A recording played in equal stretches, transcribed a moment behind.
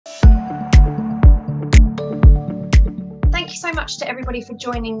so much to everybody for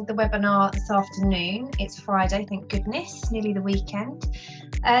joining the webinar this afternoon. It's Friday, thank goodness, nearly the weekend.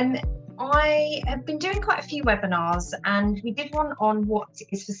 I have been doing quite a few webinars, and we did one on what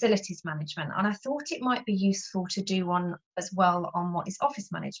is facilities management, and I thought it might be useful to do one as well on what is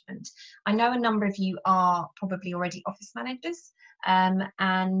office management. I know a number of you are probably already office managers, and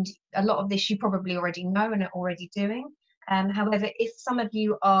a lot of this you probably already know and are already doing. However, if some of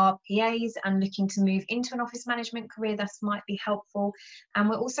you are PAs and looking to move into an office management career, this might be helpful. And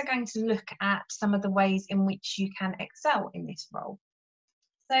we're also going to look at some of the ways in which you can excel in this role.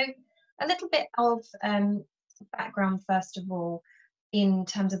 So a little bit of background, first of all, in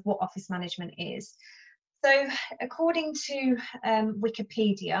terms of what office management is. So according to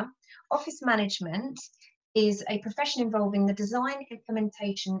Wikipedia, office management is a profession involving the design,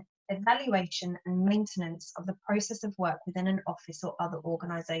 implementation, evaluation and maintenance of the process of work within an office or other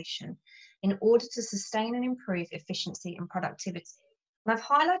organisation in order to sustain and improve efficiency and productivity. And I've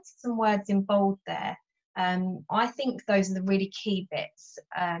highlighted some words in bold there. I think those are the really key bits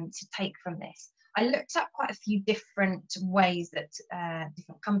to take from this. I looked up quite a few different ways that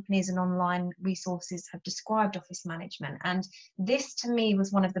different companies and online resources have described office management, and this to me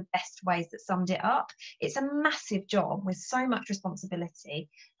was one of the best ways that summed it up. It's a massive job with so much responsibility,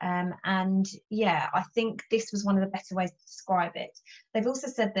 and yeah, I think this was one of the better ways to describe it. They've also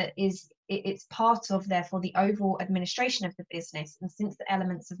said that it's part of, therefore, the overall administration of the business, and since the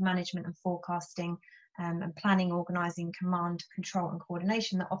elements of management and forecasting and planning, organising, command, control and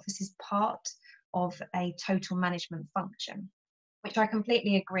coordination, the office is part of a total management function, which I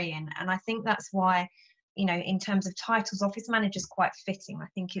completely agree in. And I think that's why, you know, in terms of titles, office manager is quite fitting. I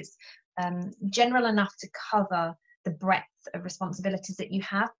think it's general enough to cover the breadth of responsibilities that you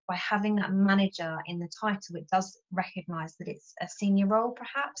have. By having that manager in the title, it does recognise that it's a senior role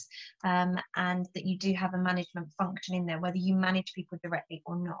perhaps, and that you do have a management function in there, whether you manage people directly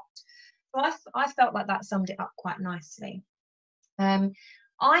or not. So I felt like that summed it up quite nicely.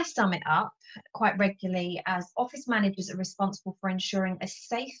 I sum it up quite regularly as office managers are responsible for ensuring a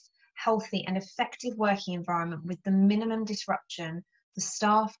safe, healthy and effective working environment with the minimum disruption for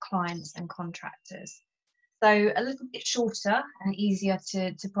staff, clients and contractors. So a little bit shorter and easier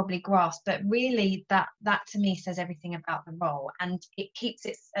to probably grasp, but really that to me says everything about the role, and it keeps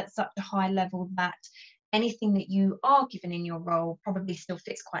it at such a high level that anything that you are given in your role probably still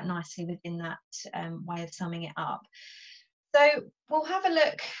fits quite nicely within that way of summing it up. So we'll have a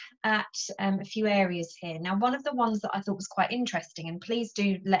look at a few areas here. Now, one of the ones that I thought was quite interesting, and please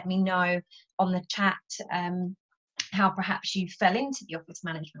do let me know on the chat how perhaps you fell into the office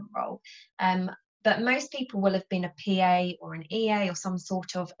management role. But most people will have been a PA or an EA or some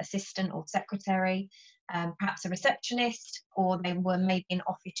sort of assistant or secretary, perhaps a receptionist, or they were maybe an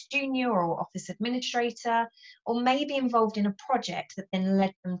office junior or office administrator, or maybe involved in a project that then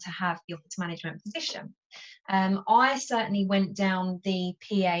led them to have the office management position. I certainly went down the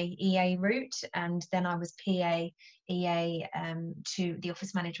PA-EA route, and then I was PA-EA to the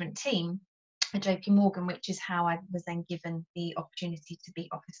office management team at JP Morgan, which is how I was then given the opportunity to be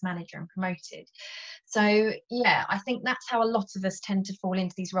office manager and promoted. So yeah, I think that's how a lot of us tend to fall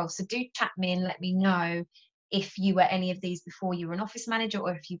into these roles. So do chat me and let me know if you were any of these before you were an office manager,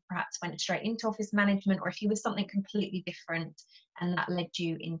 or if you perhaps went straight into office management, or if you were something completely different and that led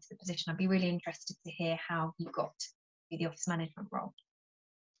you into the position. I'd be really interested to hear how you got to the office management role.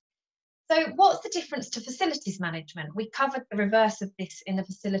 So what's the difference to facilities management? We covered the reverse of this in the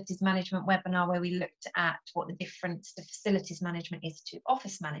facilities management webinar, where we looked at what the difference to facilities management is to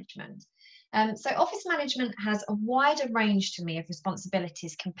office management. So office management has a wider range to me of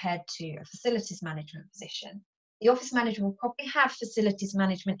responsibilities compared to a facilities management position. The office manager will probably have facilities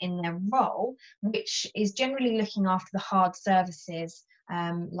management in their role, which is generally looking after the hard services,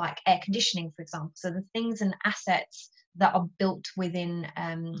 like air conditioning, for example. So the things and assets that are built within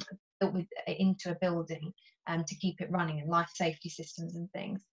into a building to keep it running, and life safety systems and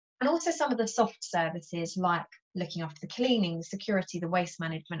things. And also some of the soft services like looking after the cleaning, the security, the waste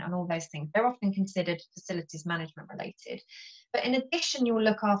management and all those things. They're often considered facilities management related. But in addition, you'll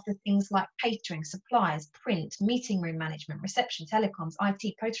look after things like catering, supplies, print, meeting room management, reception, telecoms,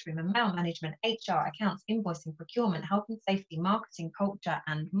 IT, post room and mail management, HR, accounts, invoicing, procurement, health and safety, marketing, culture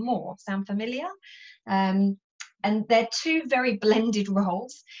and more. Sound familiar? And they're two very blended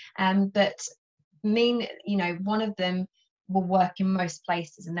roles, but mean, you know, one of them will work in most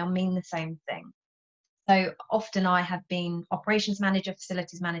places and they'll mean the same thing. So often I have been operations manager,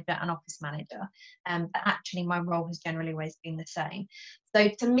 facilities manager, and office manager, but actually my role has generally always been the same. So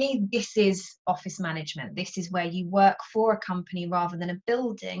to me, this is office management. This is where you work for a company rather than a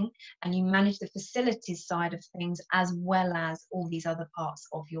building, and you manage the facilities side of things as well as all these other parts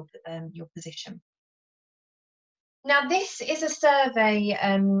of your position. Now, this is a survey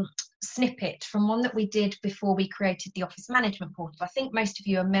snippet from one that we did before we created the office management portal. I think most of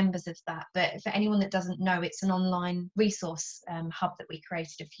you are members of that, but for anyone that doesn't know, it's an online resource hub that we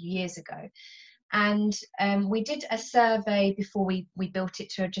created a few years ago. And we did a survey before we built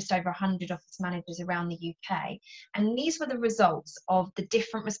it to just over 100 office managers around the UK. And these were the results of the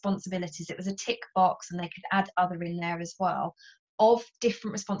different responsibilities. It was a tick box, and they could add other in there as well, of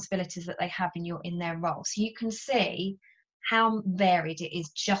different responsibilities that they have in their role. So you can see how varied it is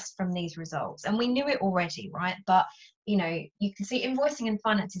just from these results. And we knew it already, right? But you know, you can see invoicing and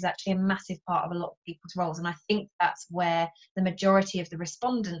finance is actually a massive part of a lot of people's roles. And I think that's where the majority of the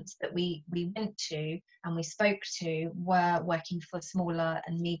respondents that we went to and we spoke to were working for smaller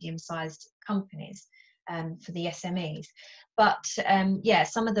and medium-sized companies, for the SMEs. But yeah,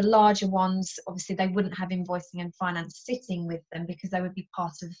 some of the larger ones, obviously they wouldn't have invoicing and finance sitting with them because they would be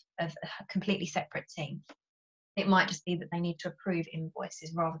part of a completely separate team. It might just be that they need to approve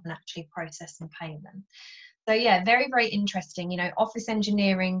invoices rather than actually process and pay them. So yeah, very, very interesting. You know, office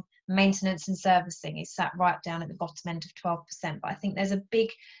engineering, maintenance and servicing is sat right down at the bottom end of 12%. But I think there's a big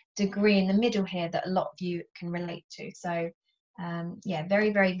degree in the middle here that a lot of you can relate to. So yeah,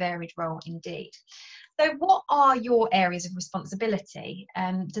 very, very varied role indeed. So what are your areas of responsibility?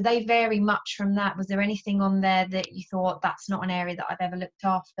 Do they vary much from that? Was there anything on there that you thought that's not an area that I've ever looked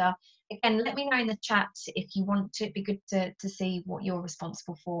after? Again, let me know in the chat if you want to. It'd be good to see what you're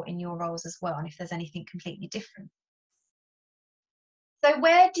responsible for in your roles as well, and if there's anything completely different. So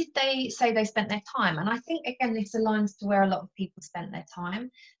where did they say they spent their time? And I think, again, this aligns to where a lot of people spent their time.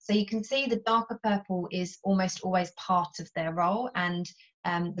 So you can see the darker purple is almost always part of their role, and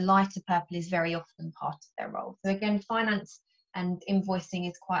the lighter purple is very often part of their role. So again, finance and invoicing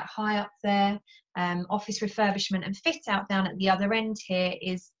is quite high up there. Office refurbishment and fit out down at the other end here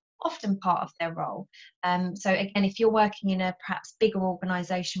is often part of their role. So again, if you're working in a perhaps bigger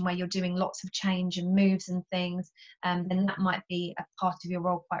organisation where you're doing lots of change and moves and things, then that might be a part of your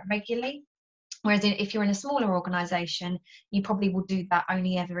role quite regularly. Whereas if you're in a smaller organisation, you probably will do that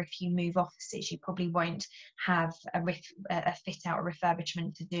only ever if you move offices. You probably won't have a fit out or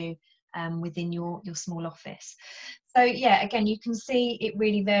refurbishment to do within your small office. So yeah, again, you can see it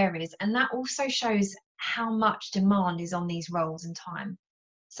really varies, and that also shows how much demand is on these roles and time.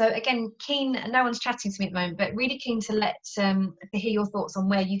 So again, keen, no one's chatting to me at the moment, but really keen to to hear your thoughts on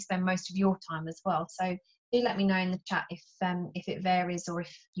where you spend most of your time as well. So do let me know in the chat if it varies or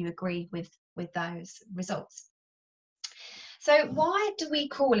if you agree with those results. So why do we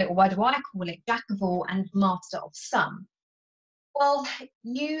call it, or why do I call it, Jack of all and master of some? Well,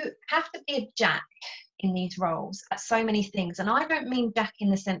 you have to be a jack in these roles at so many things, and I don't mean jack in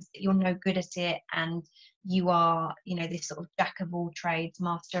the sense that you're no good at it and you are, you know, this sort of jack of all trades,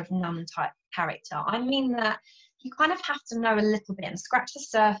 master of none type character. I mean that you kind of have to know a little bit and scratch the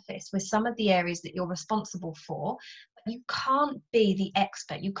surface with some of the areas that you're responsible for. But you can't be the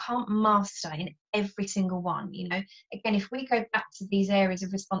expert. You can't master in every single one. You know, again, if we go back to these areas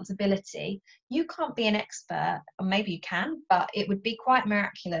of responsibility, you can't be an expert, or maybe you can, but it would be quite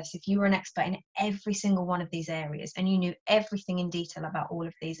miraculous if you were an expert in every single one of these areas and you knew everything in detail about all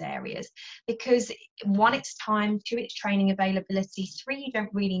of these areas. Because one, it's time; two, it's training availability; three, you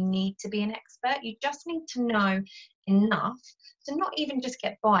don't really need to be an expert. You just need to know enough to not even just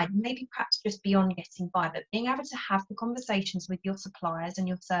get by, maybe perhaps just beyond getting by, but being able to have the conversations with your suppliers and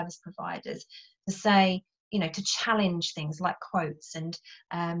your service providers to say, you know, to challenge things like quotes and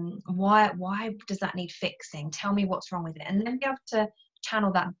why does that need fixing? Tell me what's wrong with it. And then be able to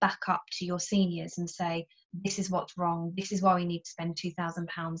channel that back up to your seniors and say, this is what's wrong. This is why we need to spend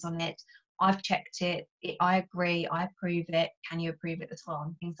 £2,000 on it. I've checked it. I agree. I approve it. Can you approve it as well?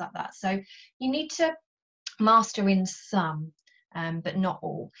 And things like that. So you need to master in some, but not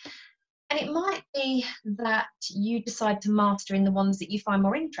all. And it might be that you decide to master in the ones that you find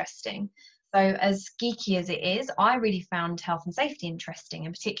more interesting. So as geeky as it is, I really found health and safety interesting,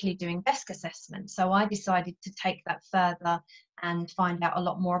 and particularly doing desk assessment. So I decided to take that further and find out a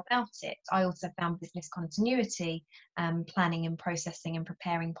lot more about it. I also found business continuity, planning and processing and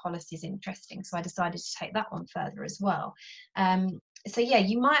preparing policies interesting. So I decided to take that one further as well. So yeah,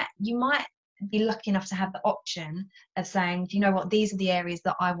 you might be lucky enough to have the option of saying, do you know what, these are the areas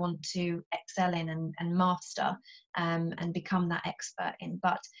that I want to excel in and master, and become that expert in.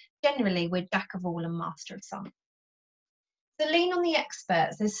 But generally, we're jack of all and master of some. So lean on the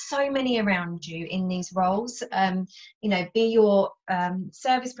experts. There's so many around you in these roles. Be your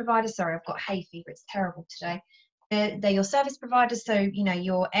service provider. Sorry, I've got hay fever. It's terrible today. They're your service providers, so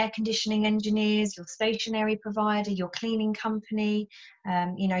your air conditioning engineers, your stationery provider, your cleaning company,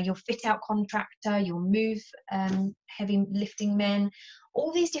 your fit out contractor, your move heavy lifting men.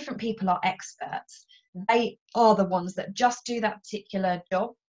 All these different people are experts. They are the ones that just do that particular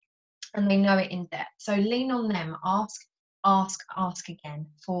job, and they know it in depth. So lean on them. Ask again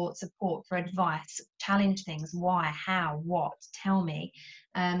for support, for advice, challenge things. Why, how, what, tell me,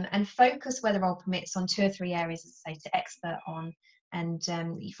 and focus where the role permits on 2 or 3 areas, as I say, to expert on, and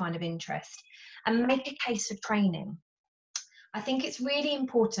you find of interest, and make a case for training. I think it's really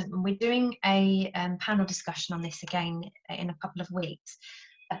important, and we're doing a panel discussion on this again in a couple of weeks,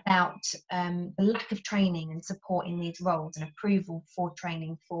 about the lack of training and support in these roles, and approval for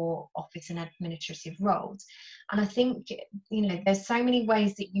training for office and administrative roles. And I think, there's so many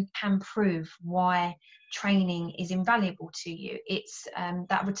ways that you can prove why training is invaluable to you. It's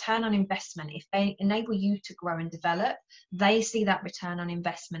that return on investment. If they enable you to grow and develop, they see that return on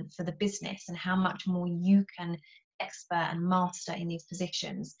investment for the business and how much more you can expert and master in these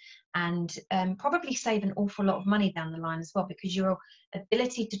positions, and probably save an awful lot of money down the line as well, because your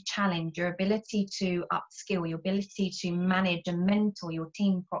ability to challenge, your ability to upskill, your ability to manage and mentor your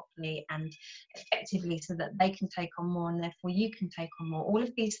team properly and effectively so that they can take on more and therefore you can take on more, all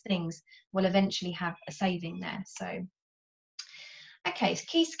of these things will eventually have a saving there. So okay, so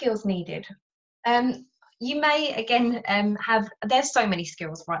key skills needed. You may again there's so many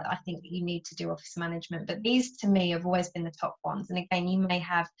skills, right, that I think that you need to do office management, but these to me have always been the top ones. And again, you may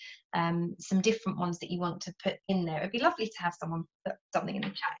have some different ones that you want to put in there. It'd be lovely to have someone put something in the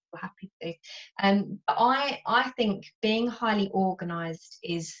chat if you're happy to. But I think being highly organised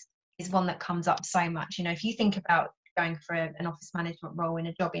is one that comes up so much. If you think about going for an office management role in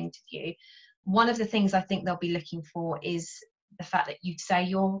a job interview, one of the things I think they'll be looking for is the fact that you say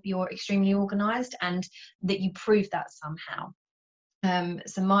you're extremely organised and that you prove that somehow.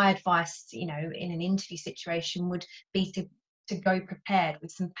 So my advice, in an interview situation would be to go prepared with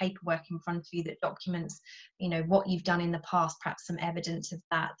some paperwork in front of you that documents, what you've done in the past, perhaps some evidence of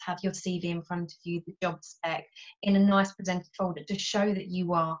that. Have your CV in front of you, the job spec, in a nice presented folder to show that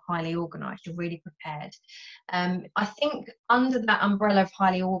you are highly organised, you're really prepared. I think under that umbrella of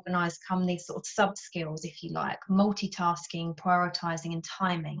highly organised come these sort of sub skills, if you like: multitasking, prioritising and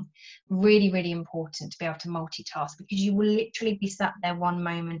timing. Really, really important to be able to multitask, because you will literally be sat there one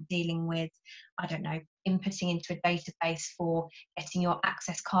moment dealing with, I don't know, inputting into a database for getting your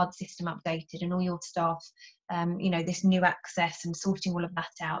access card system updated and all your staff, this new access, and sorting all of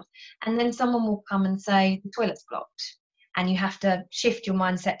that out. And then someone will come and say, the toilet's blocked. And you have to shift your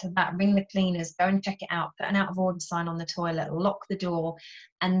mindset to that, ring the cleaners, go and check it out, put an out of order sign on the toilet, lock the door,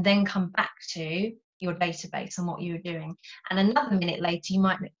 and then come back to your database and what you were doing. And another minute later, you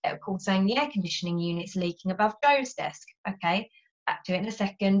might get a call saying the air conditioning unit's leaking above Joe's desk. Okay, back to it in a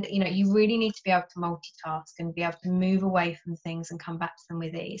second. You really need to be able to multitask and be able to move away from things and come back to them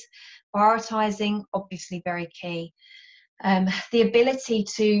with ease. Prioritising, obviously very key. The ability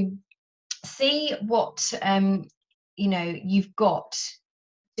to see what you've got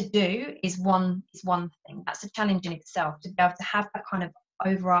to do is one thing. That's a challenge in itself, to be able to have that kind of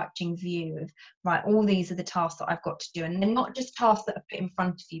overarching view of, right, all these are the tasks that I've got to do, and they're not just tasks that are put in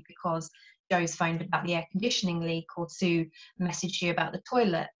front of you because Joe's phoned about the air conditioning leak or Sue messaged you about the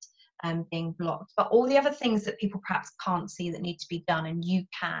toilet being blocked, but all the other things that people perhaps can't see that need to be done, and you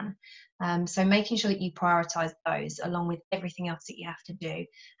can. So making sure that you prioritise those along with everything else that you have to do.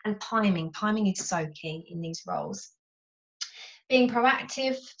 And timing is so key in these roles. Being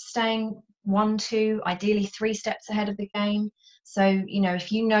proactive, staying 1, 2, ideally 3 steps ahead of the game. So,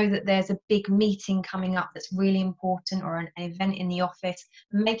 if you know that there's a big meeting coming up that's really important, or an event in the office,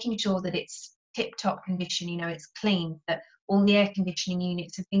 making sure that it's tip-top condition, it's clean, that all the air conditioning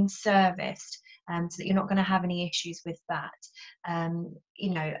units have been serviced, so that you're not going to have any issues with that.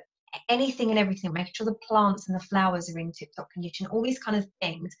 Anything and everything, making sure the plants and the flowers are in tip-top condition, all these kind of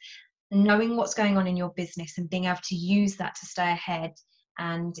things. Knowing what's going on in your business and being able to use that to stay ahead,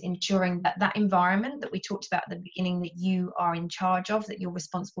 and ensuring that that environment that we talked about at the beginning that you are in charge of, that you're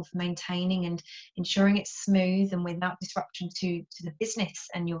responsible for maintaining and ensuring it's smooth and without disruption to the business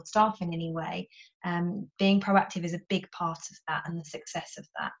and your staff in any way. Being proactive is a big part of that and the success of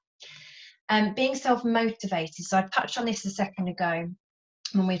that. Being self-motivated. So I touched on this a second ago.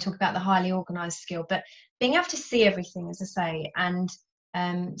 when we talk about the highly organized skill, but being able to see everything, as I say,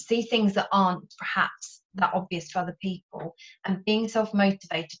 and see things that aren't perhaps that obvious to other people, and being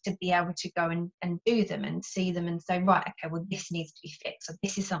self-motivated to be able to go and do them and see them and say, right, okay, well, this needs to be fixed, or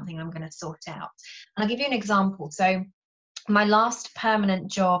this is something I'm going to sort out. And I'll give you an example. So my last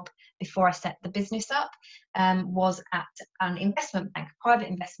permanent job before I set the business up was at an investment bank, a private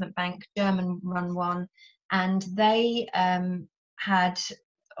investment bank, German run one, and they had,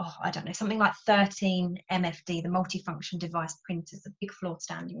 I don't know, something like 13 MFD, the multifunction device printers, the big floor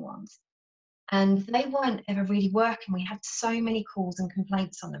standing ones. And they weren't ever really working. We had so many calls and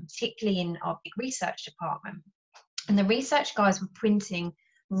complaints on them, particularly in our big research department. And the research guys were printing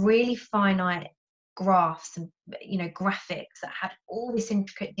really finite graphs and graphics that had all this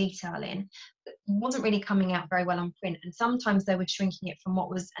intricate detail in, that wasn't really coming out very well on print. And sometimes they were shrinking it from what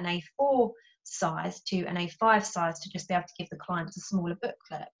was an A4 size to an A5 size to just be able to give the clients a smaller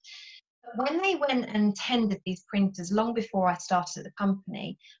booklet. But when they went and tendered these printers, long before I started at the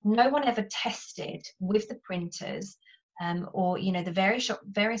company, no one ever tested with the printers or the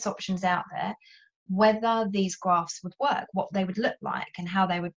various options out there, whether these graphs would work, what they would look like, and how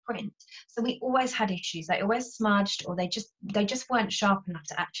they would print. So we always had issues. They always smudged, or they just weren't sharp enough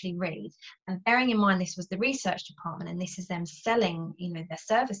to actually read. And bearing in mind this was the research department, and this is them selling, their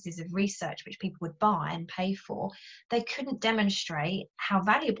services of research, which people would buy and pay for, they couldn't demonstrate how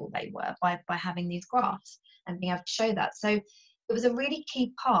valuable they were by having these graphs and being able to show that. So it was a really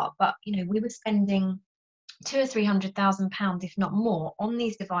key part. But we were spending £200,000 or £300,000, if not more, on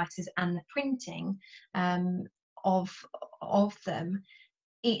these devices and the printing of them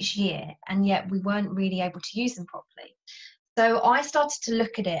each year, and yet we weren't really able to use them properly. So I started to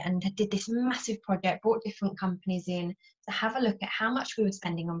look at it and did this massive project, brought different companies in to have a look at how much we were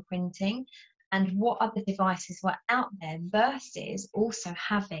spending on printing and what other devices were out there, versus also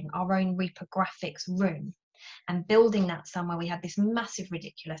having our own reprographics room and building that somewhere. We had this massive,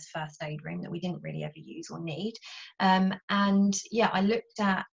 ridiculous first aid room that we didn't really ever use or need. And yeah, I looked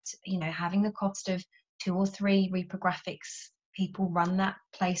at, having the cost of 2 or 3 reprographics people run that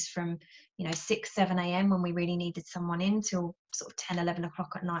place from, 6, 7 a.m. when we really needed someone in, till sort of 10, 11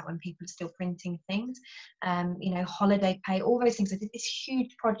 o'clock at night when people are still printing things, holiday pay, all those things. I did this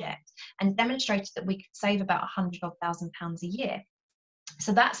huge project and demonstrated that we could save about £100,000 a year.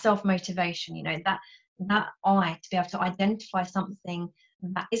 So that self-motivation, that eye to be able to identify something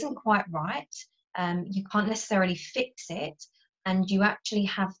that isn't quite right, you can't necessarily fix it, and you actually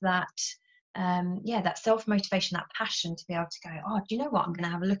have that that self-motivation, that passion to be able to go, oh, do you know what, I'm going to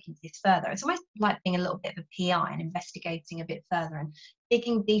have a look into this further. It's almost like being a little bit of a PI and investigating a bit further and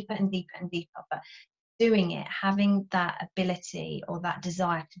digging deeper and deeper and deeper, but doing it, having that ability or that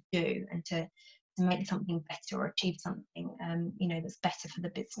desire to do and to make something better or achieve something that's better for the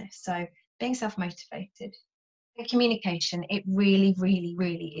business. So being self-motivated. And communication, it really, really,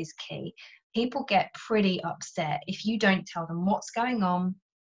 really is key. People get pretty upset if you don't tell them what's going on,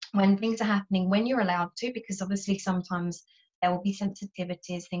 when things are happening, when you're allowed to, because obviously sometimes there will be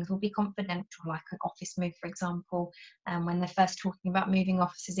sensitivities, things will be confidential, like an office move, for example. And when they're first talking about moving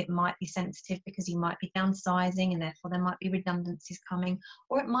offices, it might be sensitive because you might be downsizing and therefore there might be redundancies coming,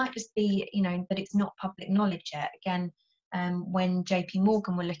 or it might just be, that it's not public knowledge yet. Again, when JP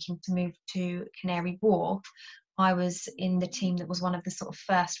Morgan were looking to move to Canary Wharf, I was in the team that was one of the sort of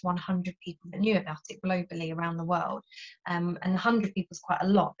first 100 people that knew about it globally around the world. And 100 people is quite a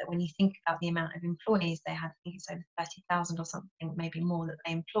lot, but when you think about the amount of employees they had, I think it's over 30,000 or something, maybe more, that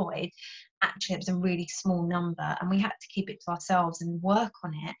they employed. Actually, it was a really small number, and we had to keep it to ourselves and work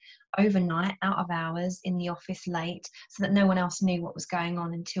on it overnight, out of hours, in the office late, so that no one else knew what was going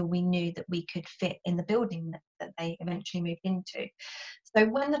on until we knew that we could fit in the building that they eventually moved into. So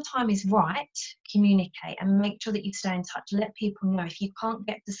when the time is right, communicate and make sure that you stay in touch. Let people know if you can't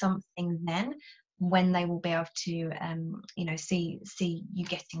get to something then, when they will be able to, see you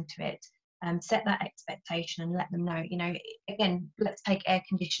getting to it. Set that expectation and let them know. Again, let's take air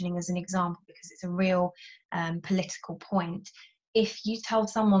conditioning as an example, because it's a real political point. If you tell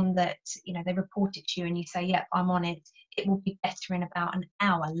someone that, they report it to you and you say, yep, I'm on it, it will be better in about an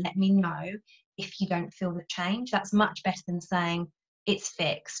hour, let me know if you don't feel the change. That's much better than saying it's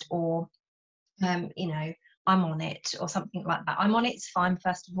fixed, or I'm on it, or something like that. I'm on it, it's fine,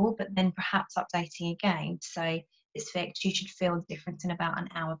 first of all, but then perhaps updating again to say it's fixed, you should feel the difference in about an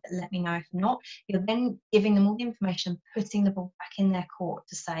hour, but let me know if not. You're then giving them all the information, putting the ball back in their court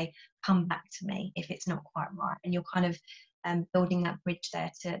to say, come back to me if it's not quite right. And you're kind of building that bridge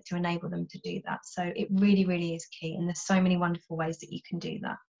there to enable them to do that. So it really, really is key, and there's so many wonderful ways that you can do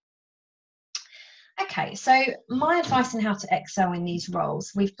that. Okay, so my advice on how to excel in these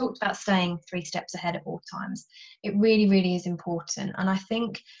roles, we've talked about staying 3 steps ahead at all times. It really, really is important. And I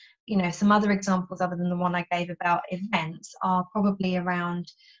think, some other examples other than the one I gave about events are probably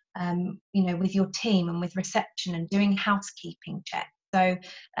around, with your team and with reception and doing housekeeping checks. So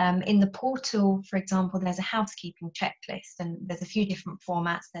in the portal, for example, there's a housekeeping checklist, and there's a few different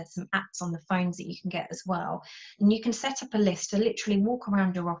formats. There's some apps on the phones that you can get as well. And you can set up a list to literally walk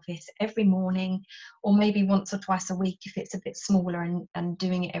around your office every morning, or maybe once or twice a week if it's a bit smaller, and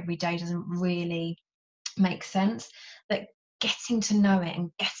doing it every day doesn't really make sense. But getting to know it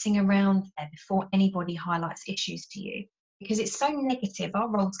and getting around there before anybody highlights issues to you, because it's so negative. Our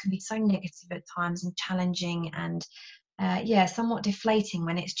roles can be so negative at times and challenging, and somewhat deflating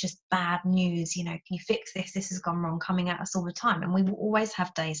when it's just bad news. Can you fix this? This has gone wrong, coming at us all the time. And we will always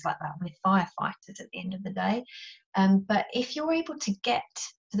have days like that with firefighters at the end of the day. But if you're able to get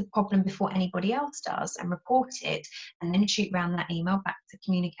to the problem before anybody else does and report it, and then shoot round that email back to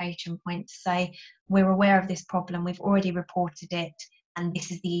communication point to say, we're aware of this problem, we've already reported it, and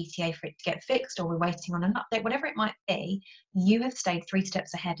this is the ETA for it to get fixed, or we're waiting on an update, whatever it might be, you have stayed 3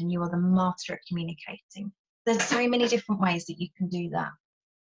 steps ahead and you are the master at communicating. There's so many different ways that you can do that.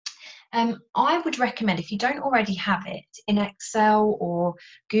 I would recommend, if you don't already have it in Excel or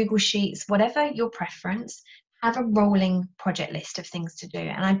Google Sheets, whatever your preference, have a rolling project list of things to do.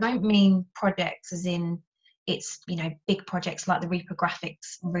 And I don't mean projects as in it's, big projects like the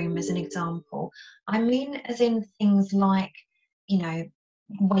reprographics room as an example. I mean as in things like,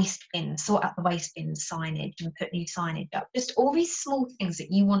 waste bins, sort out the waste bin signage and put new signage up. Just all these small things that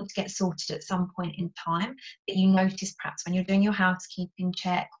you want to get sorted at some point in time, that you notice perhaps when you're doing your housekeeping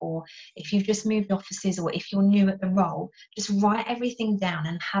check, or if you've just moved offices, or if you're new at the role. Just write everything down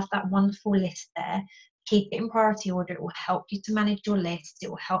and have that wonderful list there. Keep it in priority order. It will help you to manage your list. It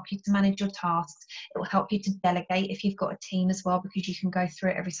will help you to manage your tasks. It will help you to delegate if you've got a team as well, because you can go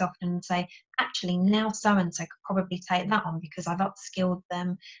through it every so often and say, actually, now so-and-so could probably take that on because I've upskilled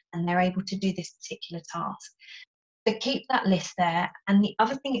them and they're able to do this particular task. So keep that list there. And the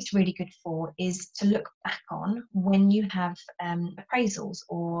other thing it's really good for is to look back on when you have appraisals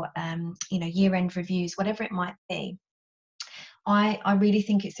or year-end reviews, whatever it might be. I really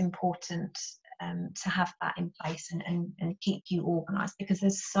think it's important to have that in place and keep you organised, because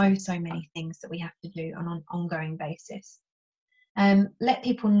there's so many things that we have to do on an ongoing basis. Let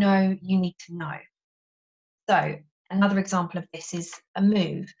people know you need to know. So another example of this is a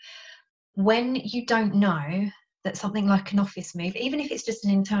move. When you don't know that something like an office move, even if it's just an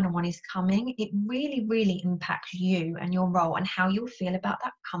internal one, is coming, it really, really impacts you and your role and how you'll feel about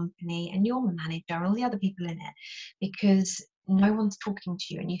that company and your manager and all the other people in it, because no one's talking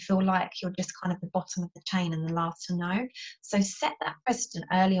to you and you feel like you're just kind of the bottom of the chain and the last to know. So set that precedent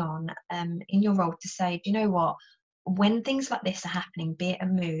early on in your role to say, do you know what? When things like this are happening, be it a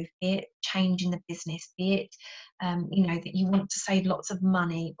move, be it change in the business, be it that you want to save lots of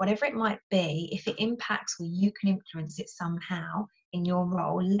money, whatever it might be, if it impacts or you can influence it somehow in your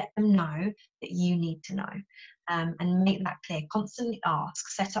role, let them know that you need to know, and make that clear. Constantly ask,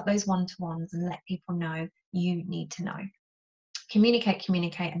 set up those one-to-ones and let people know you need to know. Communicate,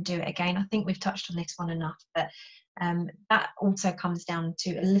 and do it. Again, I think we've touched on this one enough, but that also comes down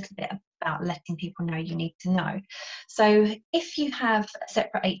to a little bit about letting people know you need to know. So if you have a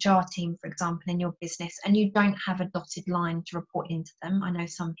separate HR team, for example, in your business, and you don't have a dotted line to report into them, I know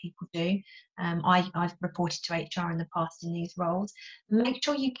some people do. I've reported to HR in the past in these roles. Make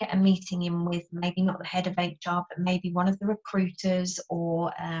sure you get a meeting in with maybe not the head of HR, but maybe one of the recruiters, or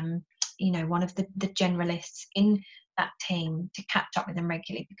one of the generalists in that team, to catch up with them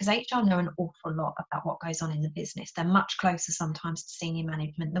regularly, because HR know an awful lot about what goes on in the business. They're much closer sometimes to senior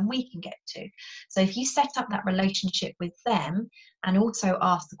management than we can get to. So if you set up that relationship with them and also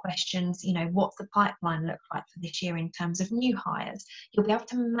ask the questions, what's the pipeline look like for this year in terms of new hires, you'll be able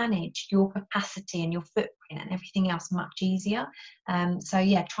to manage your capacity and your footprint and everything else much easier.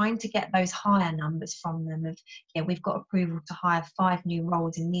 Trying to get those hire numbers from them of, we've got approval to hire 5 new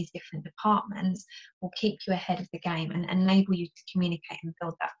roles in these different departments, will keep you ahead of the game and enable you to communicate and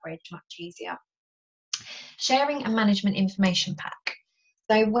build that bridge much easier. Sharing a management information pack.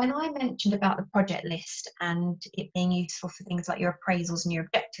 So when I mentioned about the project list and it being useful for things like your appraisals and your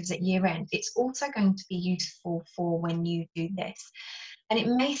objectives at year end, it's also going to be useful for when you do this. And it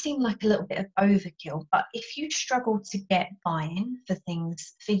may seem like a little bit of overkill, but if you struggle to get buy-in for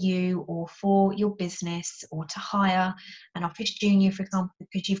things for you or for your business, or to hire an office junior, for example,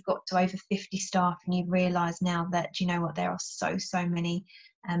 because you've got to over 50 staff and you realise now that, do you know what, there are so many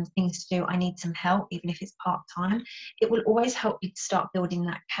things to do, I need some help, even if it's part-time, it will always help you to start building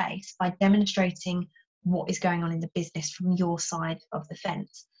that case by demonstrating what is going on in the business from your side of the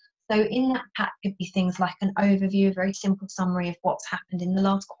fence. So in that pack could be things like an overview, a very simple summary of what's happened in the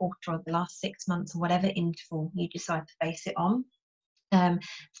last quarter or the last 6 months, or whatever interval you decide to base it on.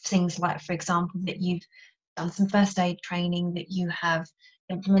 Things like, for example, that you've done some first aid training, that you have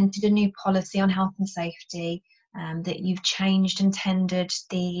implemented a new policy on health and safety, that you've changed and tendered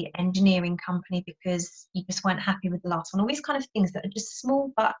the engineering company because you just weren't happy with the last one. All these kind of things that are just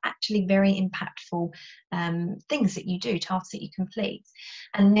small but actually very impactful things that you do, tasks that you complete.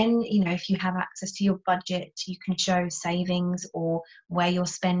 And then, you know, if you have access to your budget, you can show savings or where your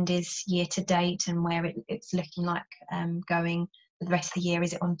spend is year to date and where it's looking like going the rest of the year.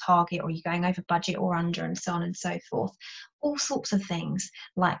 Is it on target, or are you going over budget or under, and so on and so forth. All sorts of things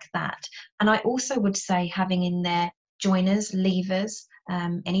like that. And I also would say having in there joiners, leavers,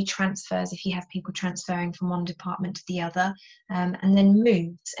 any transfers if you have people transferring from one department to the other, and then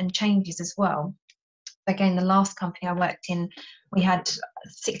moves and changes as well. Again, the last company I worked in, we had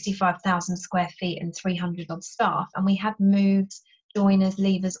 65,000 square feet and 300 odd staff, and we had moves, joiners,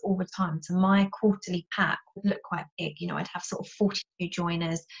 leavers all the time. So my quarterly pack would look quite big. You know, I'd have sort of 42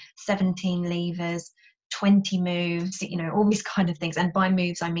 joiners, 17 leavers, 20 moves, you know, all these kind of things. And by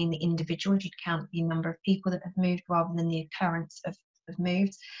moves, I mean the individuals. You'd count the number of people that have moved rather than the occurrence of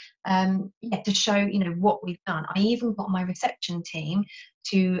moves. Yeah, to show, you know, what we've done. I even got my reception team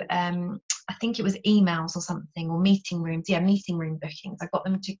to, I think it was emails or something, or meeting rooms. Yeah, meeting room bookings. I got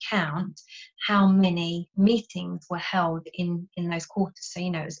them to count how many meetings were held in those quarters. So,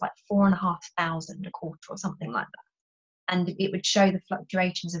 you know, it was like 4,500 a quarter or something like that. And it would show the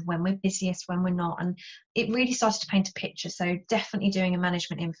fluctuations of when we're busiest, when we're not. And it really started to paint a picture. So definitely doing a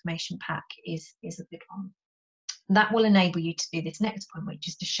management information pack is a good one. That will enable you to do this next point, which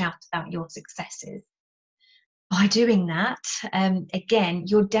is to shout about your successes. By doing that, again,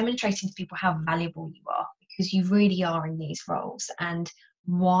 you're demonstrating to people how valuable you are, because you really are in these roles, and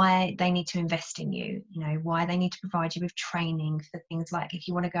why they need to invest in you, you know, why they need to provide you with training for things like, if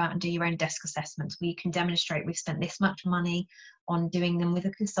you want to go out and do your own desk assessments, where you can demonstrate we've spent this much money on doing them with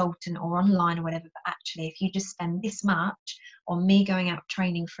a consultant or online or whatever, but actually if you just spend this much on me going out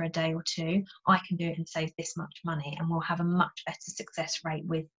training for a day or two, I can do it and save this much money, and we'll have a much better success rate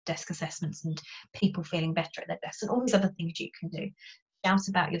with desk assessments and people feeling better at their desks, and all these other things you can do. Shout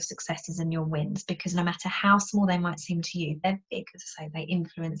about your successes and your wins, because no matter how small they might seem to you, they're big. As I say, they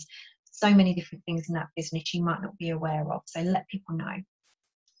influence so many different things in that business you might not be aware of. So let people know.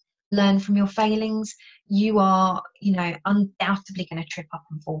 Learn from your failings. You are, you know, undoubtedly going to trip up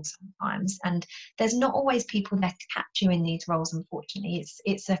and fall sometimes, and there's not always people there to catch you in these roles, unfortunately.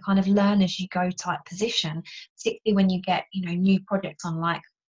 It's a kind of learn as you go type position, particularly when you get, you know, new projects on, like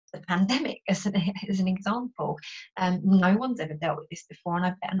the pandemic as an example. No one's ever dealt with this before, and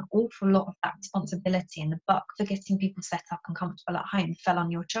I bet an awful lot of that responsibility and the buck for getting people set up and comfortable at home fell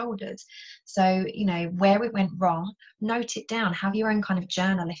on your shoulders. So, you know, where it went wrong, note it down, have your own kind of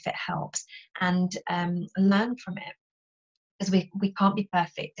journal if it helps, and learn from it, because we can't be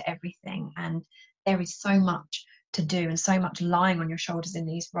perfect at everything, and there is so much to do and so much lying on your shoulders in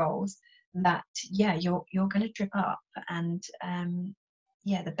these roles that, yeah, you're going to trip up. And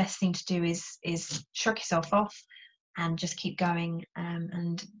yeah, the best thing to do is shrug yourself off and just keep going,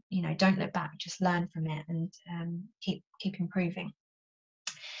 and, you know, don't look back, just learn from it, and keep improving.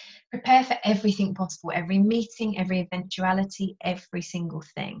 Prepare for everything possible, every meeting, every eventuality, every single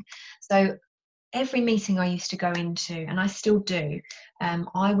thing. So every meeting I used to go into, and I still do,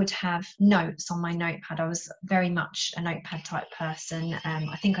 I would have notes on my notepad. I was very much a notepad type person.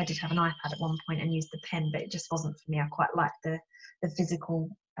 I think I did have an iPad at one point and used the pen, but it just wasn't for me. I quite liked the physical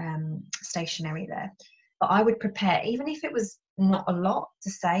stationery there. But I would prepare, even if it was not a lot to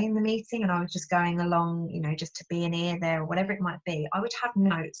say in the meeting and I was just going along, you know, just to be an ear there or whatever it might be, I would have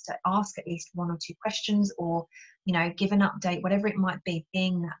notes to ask at least one or two questions, or, you know, give an update, whatever it might be,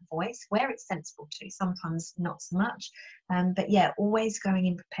 being that voice where it's sensible to, sometimes not so much. But yeah, always going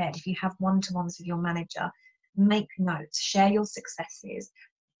in prepared. If you have one-to-ones with your manager, make notes, share your successes,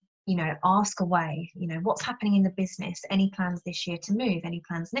 you know, ask away, you know, what's happening in the business, any plans this year to move, any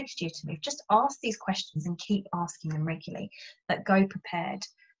plans next year to move. Just ask these questions and keep asking them regularly, but go prepared.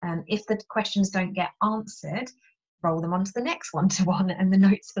 If the questions don't get answered, roll them onto the next one-to-one and the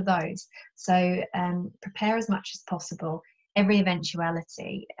notes for those. So prepare as much as possible. every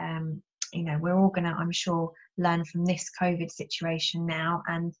eventuality. You know, we're all going to, I'm sure, learn from this COVID situation now,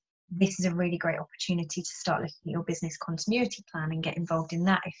 and this is a really great opportunity to start looking at your business continuity plan and get involved in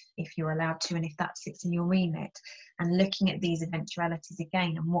that if you're allowed to, and if that sits in your remit, and looking at these eventualities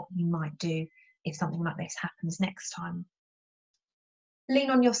again and what you might do if something like this happens next time. Lean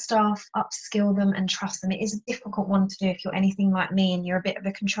on your staff, upskill them and trust them. It is a difficult one to do if you're anything like me and you're a bit of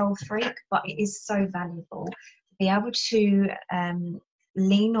a control freak, but it is so valuable to be able to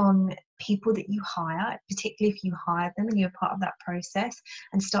lean on people that you hire, particularly if you hire them and you're part of that process,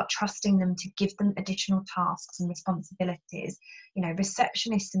 and start trusting them to give them additional tasks and responsibilities. You know,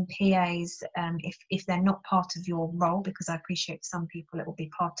 receptionists and PAs, if they're not part of your role, because I appreciate for some people it will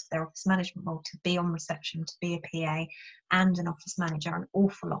be part of their office management role to be on reception, to be a PA and an office manager, an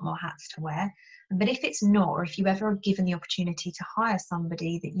awful lot more hats to wear. But if it's not, or if you ever are given the opportunity to hire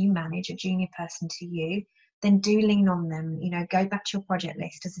somebody that you manage, a junior person to you, then do lean on them. You know, go back to your project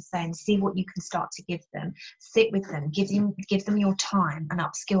list, as I say, and see what you can start to give them. Sit with them, give them your time and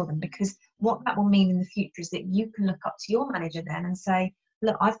upskill them, because what that will mean in the future is that you can look up to your manager then and say,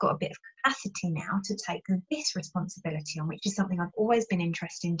 look, I've got a bit of capacity now to take this responsibility on, which is something I've always been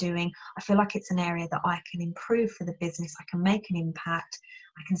interested in doing. I feel like it's an area that I can improve for the business. I can make an impact.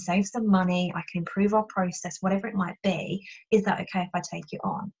 I can save some money. I can improve our process, whatever it might be. Is that okay if I take it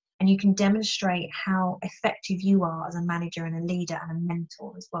on? And you can demonstrate how effective you are as a manager and a leader and a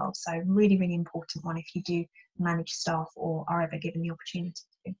mentor as well. So really, really important one if you do manage staff or are ever given the opportunity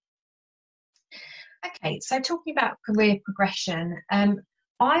to. Okay, so talking about career progression,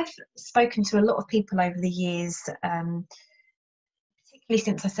 I've spoken to a lot of people over the years, particularly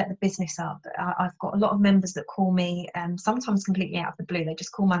since I set the business up. I've got a lot of members that call me, sometimes completely out of the blue. They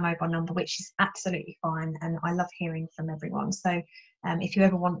just call my mobile number, which is absolutely fine, and I love hearing from everyone. So if you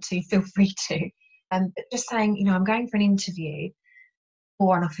ever want to, feel free to. But just saying, you know, I'm going for an interview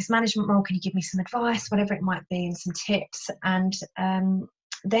for an office management role. Can you give me some advice, whatever it might be, and some tips? And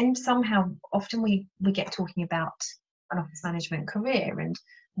then somehow, often we get talking about an office management career and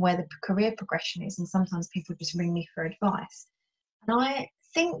where the career progression is, and sometimes people just ring me for advice. And I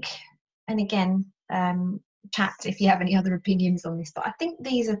think, and again, chat if you have any other opinions on this, but I think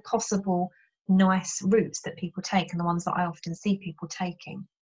these are possible nice routes that people take, and the ones that I often see people taking.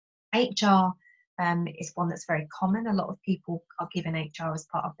 HR is one that's very common. A lot of people are given HR as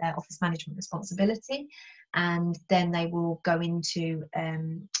part of their office management responsibility, and then they will go into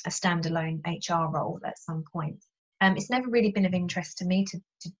a standalone HR role at some point. It's never really been of interest to me to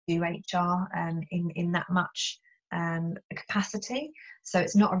do HR in that much capacity, so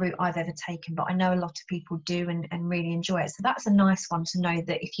it's not a route I've ever taken, but I know a lot of people do and really enjoy it. So that's a nice one to know,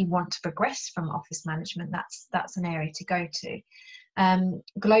 that if you want to progress from office management, that's an area to go to.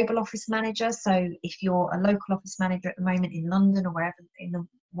 Global office manager, so if you're a local office manager at the moment in London or wherever in the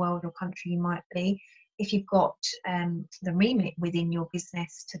world or country you might be, if you've got the remit within your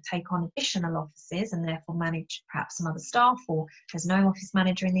business to take on additional offices and therefore manage perhaps some other staff, or there's no office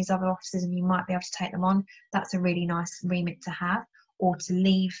manager in these other offices and you might be able to take them on, that's a really nice remit to have. Or to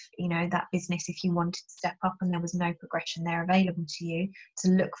leave, you know, that business if you wanted to step up and there was no progression there available to you, to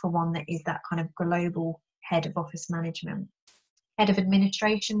look for one that is that kind of global head of office management. Head of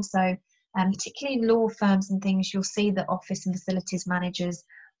administration, so particularly in law firms and things, you'll see that office and facilities managers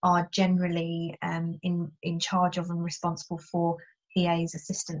are generally in charge of and responsible for PAs,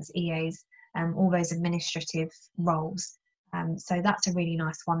 assistants, EAs, all those administrative roles. So that's a really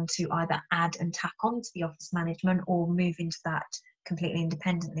nice one to either add and tack on to the office management, or move into that completely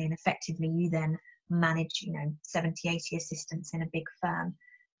independently, and effectively you then manage, you know, 70, 80 assistants in a big firm.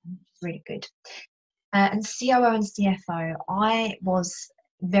 Really good. And COO and CFO, I was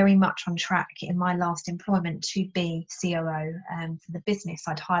very much on track in my last employment to be COO for the business.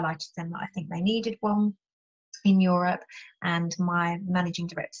 I'd highlighted them that I think they needed one in Europe, and my managing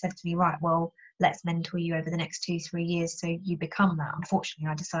director said to me, right, well, let's mentor you over the next 2-3 years so you become that.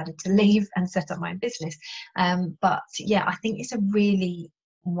 Unfortunately, I decided to leave and set up my own business. But yeah, I think it's a really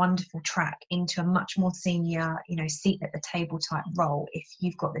wonderful track into a much more senior, you know, seat at the table type role if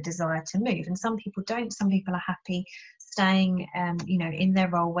you've got the desire to move. And some people don't. Some people are happy staying you know, in their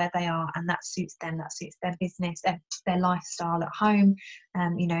role where they are, and that suits them, that suits their business, their lifestyle at home.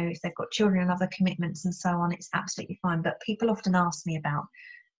 You know, if they've got children and other commitments and so on, it's absolutely fine. But people often ask me about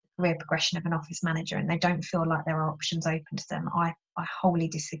career progression of an office manager, and they don't feel like there are options open to them. I wholly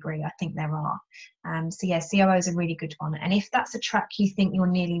disagree. I think there are. So yeah, COO is a really good one. And if that's a track you think you're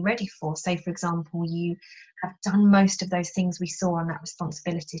nearly ready for, say for example you have done most of those things we saw on that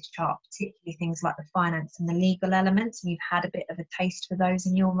responsibility chart, particularly things like the finance and the legal elements, and you've had a bit of a taste for those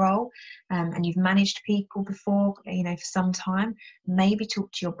in your role, and you've managed people before, you know, for some time, maybe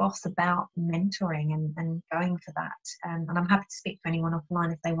talk to your boss about mentoring and going for that. And I'm happy to speak to anyone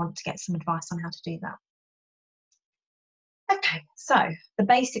offline if they want to get some advice on how to do that. Okay, so the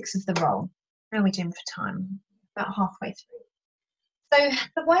basics of the role. How are we doing for time? About halfway through. So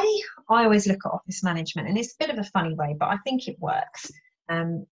the way I always look at office management, and it's a bit of a funny way, but I think it works,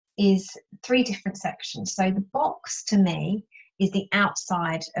 is 3 different sections. So the box to me is the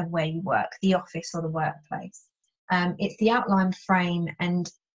outside of where you work, the office or the workplace. It's the outline frame, and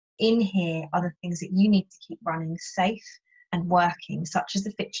in here are the things that you need to keep running safe and working, such as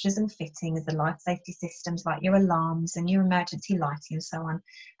the fixtures and fittings, the life safety systems like your alarms and your emergency lighting and so on,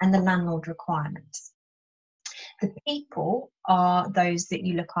 and the landlord requirements. The people are those that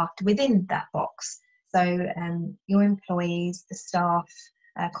you look after within that box. So your employees, the staff,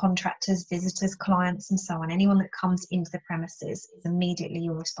 contractors, visitors, clients, and so on. Anyone that comes into the premises is immediately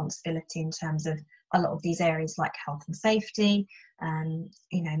your responsibility in terms of a lot of these areas like health and safety,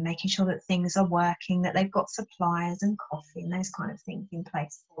 you know, making sure that things are working, that they've got supplies and coffee and those kind of things in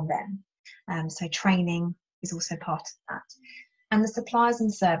place for them. So training is also part of that. And the suppliers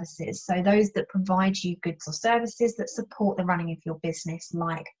and services, so those that provide you goods or services that support the running of your business,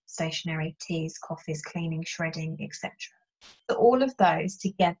 like stationery, teas, coffees, cleaning, shredding, etc. So all of those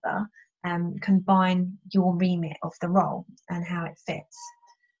together combine your remit of the role and how it fits.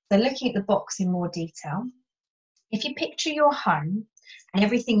 So looking at the box in more detail, if you picture your home and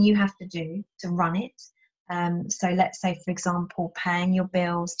everything you have to do to run it, so let's say, for example, paying your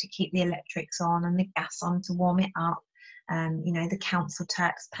bills to keep the electrics on and the gas on to warm it up, you know, the council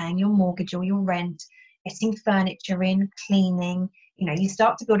tax, paying your mortgage or your rent, getting furniture in, cleaning, you know, you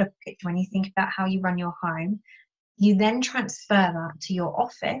start to build a picture when you think about how you run your home. You then transfer that to your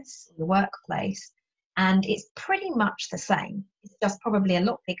office, your workplace, and it's pretty much the same. It's just probably a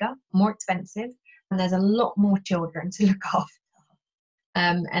lot bigger, more expensive, and there's a lot more children to look after.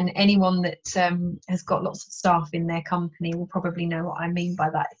 And anyone that has got lots of staff in their company will probably know what I mean by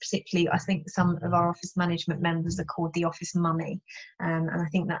that. Particularly, I think some of our office management members are called the office mummy, and I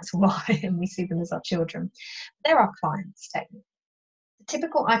think that's why, and we see them as our children. They're our clients, technically. The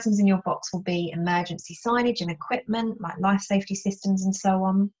typical items in your box will be emergency signage and equipment, like life safety systems and so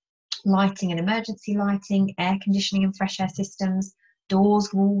on, lighting and emergency lighting, air conditioning and fresh air systems,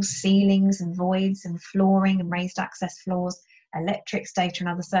 doors, walls, ceilings and voids and flooring and raised access floors, electrics, data and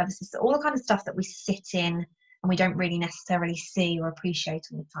other services. So all the kind of stuff that we sit in and we don't really necessarily see or appreciate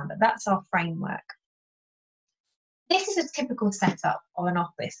all the time, but that's our framework. This is a typical setup of an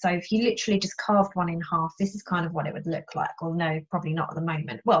office. So if you literally just carved one in half, this is kind of what it would look like. Or no, probably not at the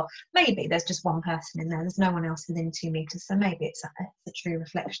moment. Well, maybe there's just one person in there. There's no one else within 2 meters. So maybe it's a true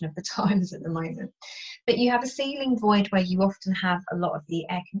reflection of the times at the moment. But you have a ceiling void where you often have a lot of the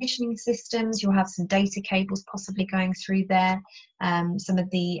air conditioning systems. You'll have some data cables possibly going through there. Some of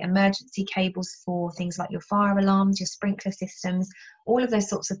the emergency cables for things like your fire alarms, your sprinkler systems, all of those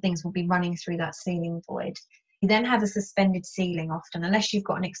sorts of things will be running through that ceiling void. You then have a suspended ceiling often, unless you've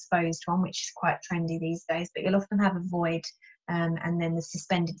got an exposed one, which is quite trendy these days, but you'll often have a void and then the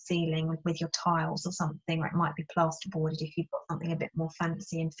suspended ceiling with your tiles or something, or it might be plasterboarded if you've got something a bit more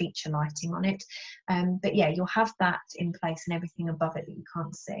fancy and feature lighting on it. But yeah, you'll have that in place and everything above it that you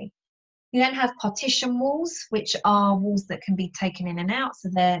can't see. You then have partition walls, which are walls that can be taken in and out. So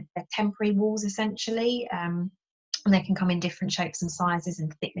they're temporary walls essentially. And they can come in different shapes and sizes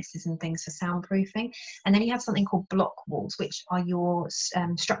and thicknesses and things for soundproofing. And then you have something called block walls, which are your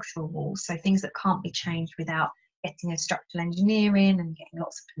structural walls. So things that can't be changed without getting a structural engineer in and getting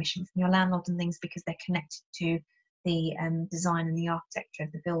lots of permission from your landlord and things, because they're connected to the design and the architecture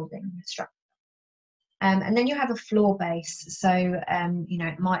of the building, the structure. And then you have a floor base. So, you know,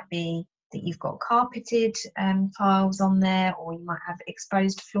 it might be that you've got carpeted tiles on there, or you might have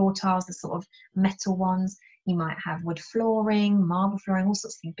exposed floor tiles, the sort of metal ones. You might have wood flooring, marble flooring, all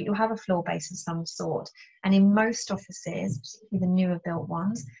sorts of things, but you'll have a floor base of some sort. And in most offices, particularly the newer built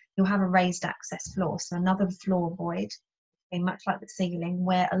ones, you'll have a raised access floor. So another floor void, much like the ceiling,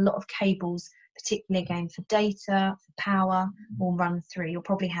 where a lot of cables, particularly again for data, for power, will run through. You'll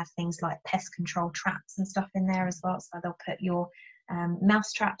probably have things like pest control traps and stuff in there as well. So they'll put your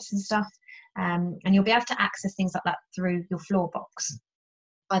mouse traps and stuff. And you'll be able to access things like that through your floor box.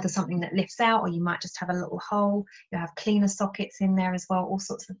 Either something that lifts out, or you might just have a little hole. You'll have cleaner sockets in there as well, all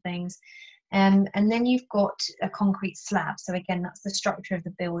sorts of things. And then you've got a concrete slab. So again, that's the structure of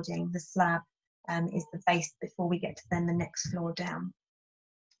the building. The slab is the base before we get to then the next floor down.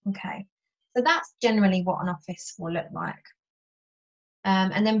 Okay, So that's generally what an office will look like.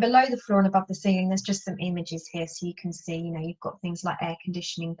 And then below the floor and above the ceiling, there's just some images here, so you can see, you know, you've got things like air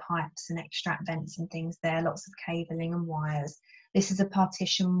conditioning pipes and extract vents and things there, lots of cabling and wires. This is a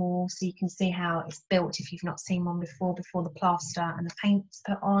partition wall, so you can see how it's built if you've not seen one before the plaster and the paint's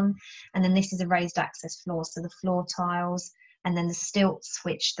put on. And then this is a raised access floor, so the floor tiles and then the stilts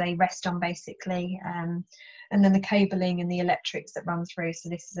which they rest on basically, and then the cabling and the electrics that run through. So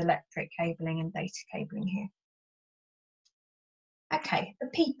this is electric cabling and data cabling here. Okay, the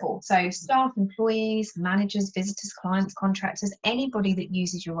people, so staff, employees, managers, visitors, clients, contractors, anybody that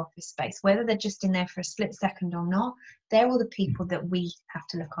uses your office space, whether they're just in there for a split second or not, they're all the people that we have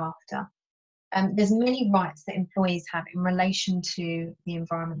to look after. There's many rights that employees have in relation to the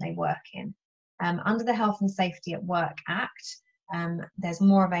environment they work in. Under the Health and Safety at Work Act, there's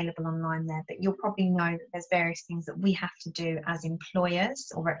more available online there, but you'll probably know that there's various things that we have to do as employers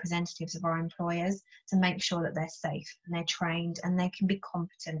or representatives of our employers to make sure that they're safe and they're trained and they can be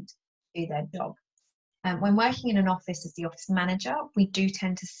competent to do their job. When working in an office as the office manager, we do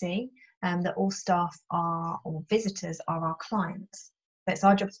tend to see that all staff are, or visitors are, our clients. So it's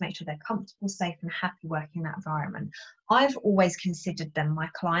our job to make sure they're comfortable, safe and happy working in that environment. I've always considered them my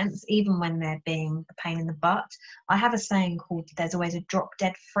clients, even when they're being a pain in the butt. I have a saying called, there's always a drop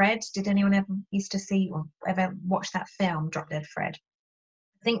dead Fred. Did anyone ever used to see or ever watch that film, Drop Dead Fred?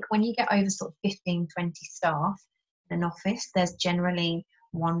 I think when you get over sort of 15, 20 staff in an office, there's generally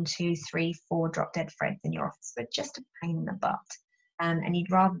 1, 2, 3, 4 drop dead Freds in your office, but just a pain in the butt. And you'd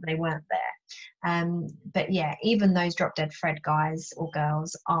rather they weren't there. But yeah, even those drop dead Fred guys or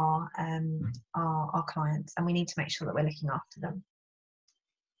girls are our clients, and we need to make sure that we're looking after them.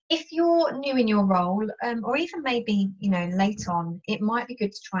 If you're new in your role, or even maybe, you know, late on, it might be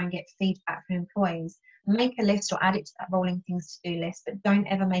good to try and get feedback from employees. Make a list or add it to that rolling things to do list, but don't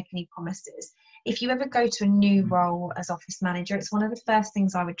ever make any promises. If you ever go to a new role as office manager, it's one of the first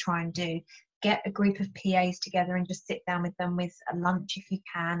things I would try and do. Get a group of PAs together and just sit down with them with a lunch if you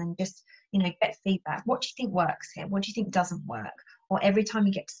can, and just, you know, get feedback. What do you think works here? What do you think doesn't work? Or every time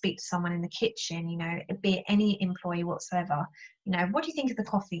you get to speak to someone in the kitchen, you know, be it any employee whatsoever, you know, what do you think of the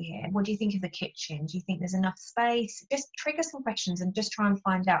coffee here? What do you think of the kitchen? Do you think there's enough space? Just trigger some questions and just try and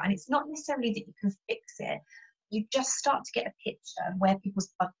find out. And it's not necessarily that you can fix it. You just start to get a picture of where people's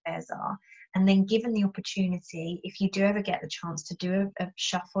bugbears are. And then given the opportunity, if you do ever get the chance to do a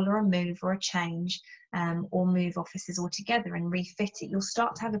shuffle or a move or a change, or move offices altogether and refit it, you'll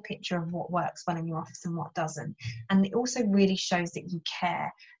start to have a picture of what works well in your office and what doesn't. And it also really shows that you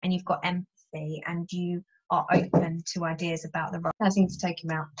care and you've got empathy and you are open to ideas about the role. I seem to take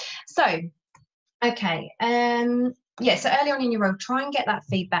him out. So, okay. Yeah, so early on in your role, try and get that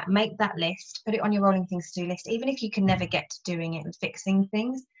feedback, make that list, put it on your rolling things to do list, even if you can never get to doing it and fixing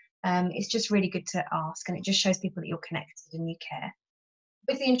things. It's just really good to ask, and it just shows people that you're connected and you care.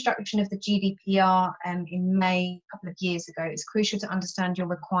 With the introduction of the GDPR in May, a couple of years ago, it's crucial to understand your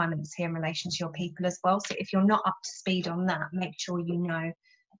requirements here in relation to your people as well. So if you're not up to speed on that, make sure you know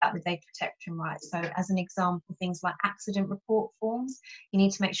about the data protection rights. So as an example, things like accident report forms, you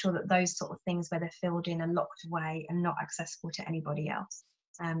need to make sure that those sort of things where they're filled in are locked away and not accessible to anybody else.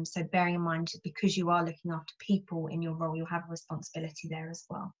 So bearing in mind, because you are looking after people in your role, you'll have a responsibility there as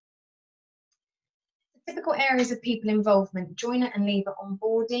well. Typical areas of people involvement, joiner and leaver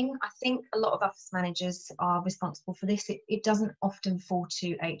onboarding. I think a lot of office managers are responsible for this. It doesn't often fall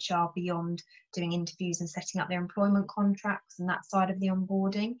to HR beyond doing interviews and setting up their employment contracts and that side of the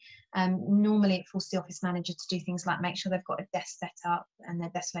onboarding. Normally it falls to the office manager to do things like make sure they've got a desk set up and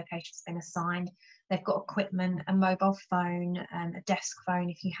their desk location's been assigned. They've got equipment, a mobile phone, a desk phone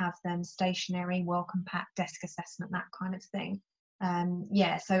if you have them, stationery, welcome pack, desk assessment, that kind of thing.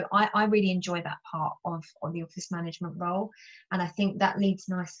 Yeah, so I really enjoy that part of the office management role, and I think that leads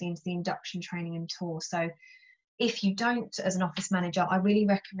nicely into the induction training and tour. So if you don't, as an office manager, I really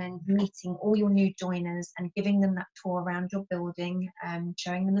recommend meeting all your new joiners and giving them that tour around your building,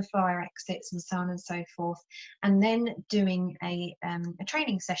 showing them the fire exits and so on and so forth, and then doing a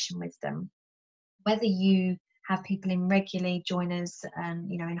training session with them. Whether you have people in regularly, joiners,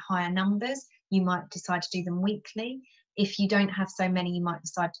 you know, in higher numbers, you might decide to do them weekly. If you don't have so many, you might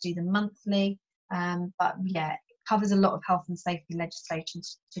decide to do them monthly. But yeah, it covers a lot of health and safety legislation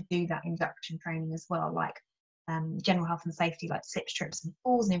to do that induction training as well, like general health and safety, like slip, trips and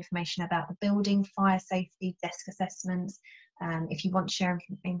falls, and information about the building, fire safety, desk assessments. If you want to share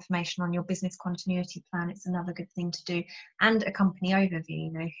information on your business continuity plan, it's another good thing to do. And a company overview,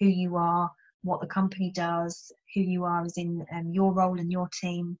 you know, who you are, what the company does, who you are as in your role and your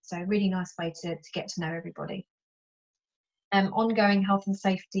team. So a really nice way to get to know everybody. ongoing health and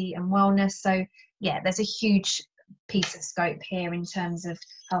safety and wellness. So yeah, there's a huge piece of scope here in terms of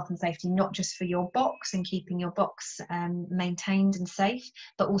health and safety, not just for your box and keeping your box maintained and safe,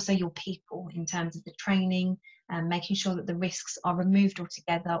 but also your people in terms of the training and making sure that the risks are removed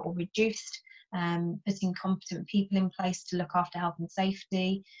altogether or reduced, putting competent people in place to look after health and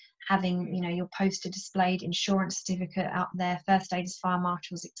safety, having, you know, your poster displayed, insurance certificate out there, first aiders, fire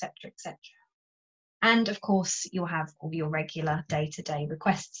marshals, etc., etc. And of course, you'll have all your regular day-to-day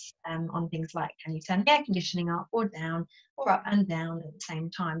requests on things like, can you turn the air conditioning up or down or up and down at the same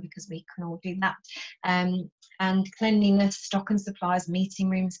time, because we can all do that. And cleanliness, stock and supplies,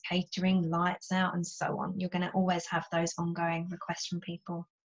 meeting rooms, catering, lights out, and so on. You're going to always have those ongoing requests from people.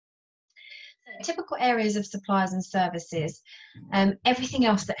 Typical areas of suppliers and services, everything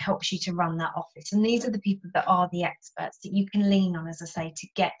else that helps you to run that office. And these are the people that are the experts that you can lean on, as I say, to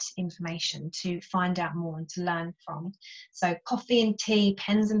get information, to find out more and to learn from. So coffee and tea,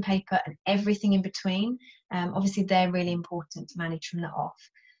 pens and paper, and everything in between. Obviously, they're really important to manage from the off.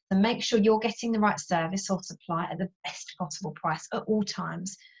 So make sure you're getting the right service or supply at the best possible price at all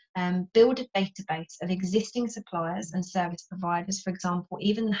times. Build a database of existing suppliers and service providers, for example,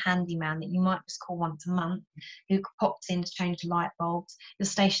 even the handyman that you might just call once a month, who pops in to change light bulbs, your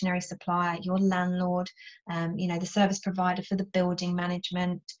stationery supplier, your landlord, you know, the service provider for the building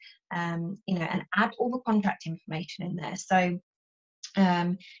management, you know, and add all the contract information in there. So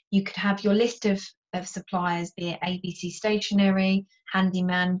you could have your list of suppliers, be it ABC Stationery,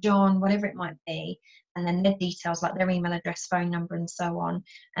 Handyman, John, whatever it might be, and then their details like their email address, phone number, and so on.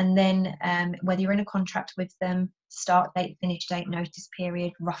 And then whether you're in a contract with them, start date, finish date, notice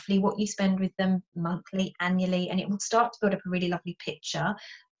period, roughly what you spend with them monthly, annually, and it will start to build up a really lovely picture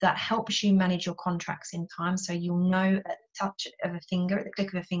that helps you manage your contracts in time. So you'll know at the touch of a finger, at the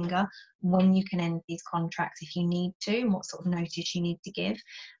click of a finger, when you can end these contracts if you need to, and what sort of notice you need to give,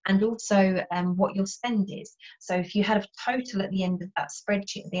 and also what your spend is. So if you had a total at the end of that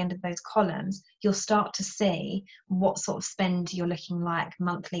spreadsheet, at the end of those columns, you'll start to see what sort of spend you're looking like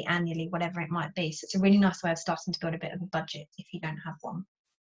monthly, annually, whatever it might be. So it's a really nice way of starting to build a bit of a budget if you don't have one.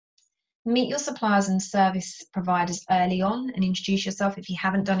 Meet your suppliers and service providers early on and introduce yourself. If you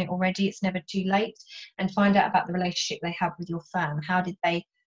haven't done it already, it's never too late, and find out about the relationship they have with your firm. How did they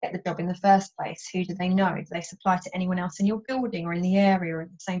get the job in the first place? Who do they know? Do they supply to anyone else in your building or in the area or in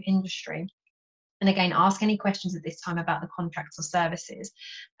the same industry? And again, ask any questions at this time about the contracts or services.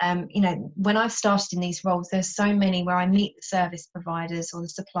 You know, when I've started in these roles, there's so many where I meet the service providers or the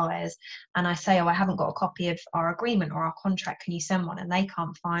suppliers and I say, oh, I haven't got a copy of our agreement or our contract, can you send one? And they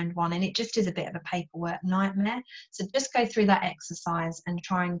can't find one, and it just is a bit of a paperwork nightmare. So just go through that exercise and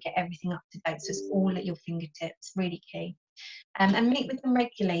try and get everything up to date so it's all at your fingertips, really key. And meet with them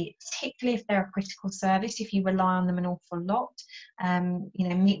regularly, particularly if they're a critical service, if you rely on them an awful lot. You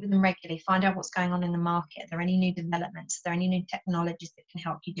know, meet with them regularly, find out what's going on in the market. Are there any new developments? Are there any new technologies that can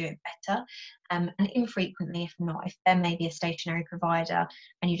help you do it better? And infrequently, if not, if there may be a stationary provider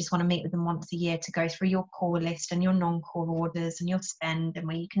and you just want to meet with them once a year to go through your core list and your non-core orders and your spend and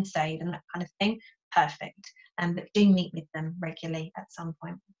where you can save and that kind of thing, perfect. But do meet with them regularly at some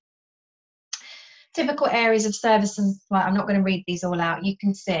point. Typical areas of service and supply, I'm not going to read these all out, you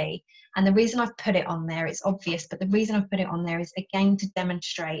can see. And the reason I've put it on there, it's obvious, but the reason I've put it on there is again to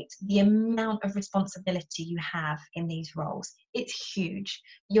demonstrate the amount of responsibility you have in these roles. It's huge.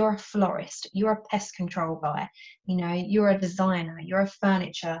 You're a florist, you're a pest control guy, you know, you're a designer, you're a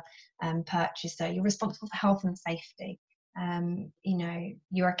furniture purchaser, you're responsible for health and safety. You know,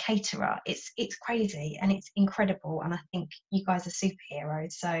 you're a caterer. It's crazy and it's incredible, and I think you guys are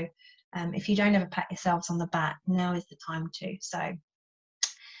superheroes. So if you don't ever pat yourselves on the back, now is the time to. So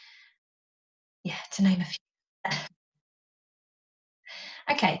yeah, to name a few.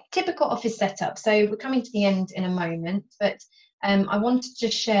 Okay, typical office setup. So we're coming to the end in a moment, but I wanted to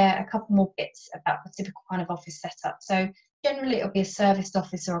just share a couple more bits about the typical kind of office setup. So generally it'll be a serviced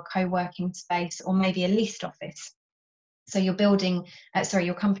office or a co-working space, or maybe a leased office. So you're building,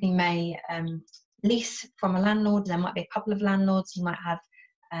 your company may lease from a landlord. There might be a couple of landlords. You might have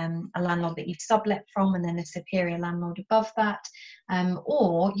a landlord that you've sublet from and then a superior landlord above that,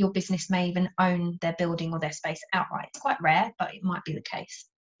 or your business may even own their building or their space outright. It's quite rare, but it might be the case.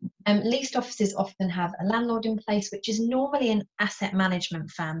 Leased offices often have a landlord in place, which is normally an asset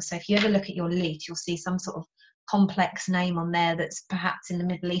management firm. So if you ever look at your lease, you'll see some sort of complex name on there that's perhaps in the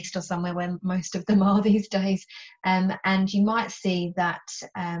Middle East or somewhere where most of them are these days. And you might see that,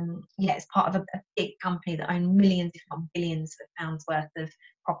 it's part of a big company that own millions, if not billions of pounds worth of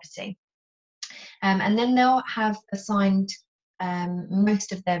property. And then they'll have assigned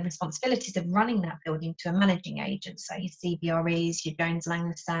most of their responsibilities of running that building to a managing agent. So your CBREs, your Jones Lang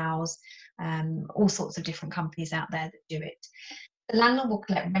LaSalle's, all sorts of different companies out there that do it. The landlord will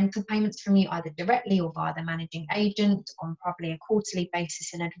collect rental payments from you either directly or via the managing agent on probably a quarterly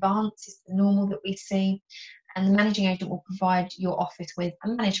basis in advance is the normal that we see. And the managing agent will provide your office with a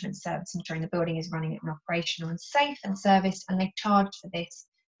management service, ensuring the building is running and operational and safe and serviced, and they charge for this,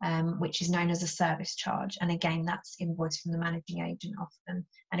 which is known as a service charge. And again, that's invoiced from the managing agent often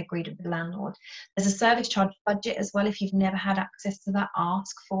and agreed with the landlord. There's a service charge budget as well. If you've never had access to that,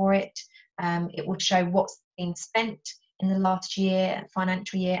 ask for it. It will show what's been spent in the last year,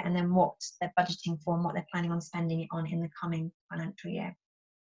 financial year, and then what they're budgeting for and what they're planning on spending it on in the coming financial year.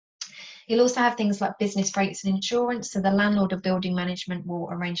 You'll also have things like business rates and insurance. So the landlord of building management will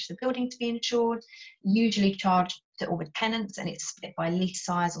arrange for the building to be insured, usually charged to all the tenants, and it's split by lease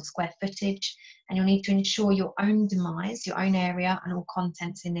size or square footage. And you'll need to insure your own demise, your own area, and all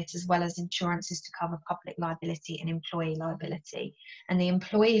contents in it, as well as insurances to cover public liability and employee liability. And the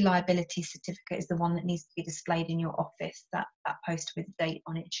employee liability certificate is the one that needs to be displayed in your office. That poster with the date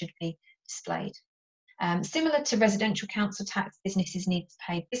on it should be displayed. Similar to residential council tax, businesses need to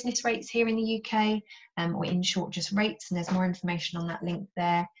pay business rates here in the UK, or in short, just rates, and there's more information on that link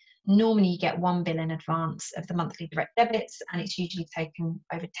there. Normally you get one bill in advance of the monthly direct debits, and it's usually taken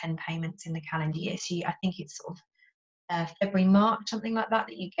over 10 payments in the calendar year. So I think it's sort of February, March, something like that,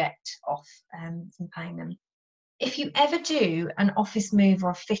 that you get off from paying them. If you ever do an office move or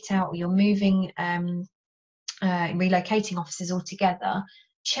a fit out, or you're moving, relocating offices altogether,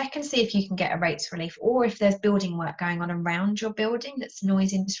 check and see if you can get a rates relief, or if there's building work going on around your building that's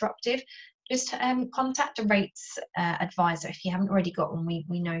noisy and disruptive, just contact a rates advisor if you haven't already got one.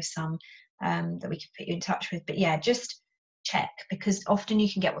 We know some that we can put you in touch with, but yeah, just check, because often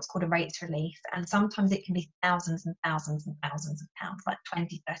you can get what's called a rates relief, and sometimes it can be thousands and thousands and thousands of pounds, like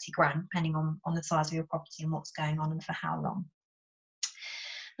 20, 30 grand, depending on the size of your property and what's going on and for how long.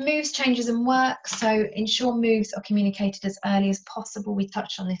 Moves, changes and work. So ensure moves are communicated as early as possible. We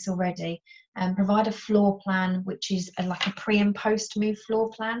touched on this already. Provide a floor plan, which is like a pre and post move floor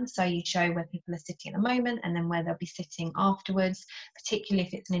plan. So you show where people are sitting at the moment and then where they'll be sitting afterwards, particularly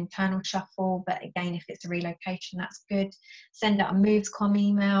if it's an internal shuffle. But again, if it's a relocation, that's good. Send out a movescom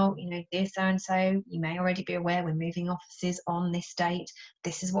email, dear so-and-so, you may already be aware we're moving offices on this date.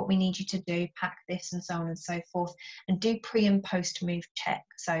 This is what we need you to do, pack this, and so on and so forth. And do pre and post move check.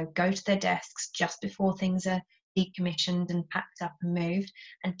 So go to their desks just before things are decommissioned and packed up and moved,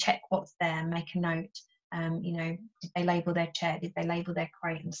 and check what's there. Make a note. Did they label their chair? Did they label their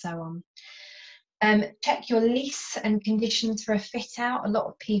crate, and so on. Check your lease and conditions for a fit out. A lot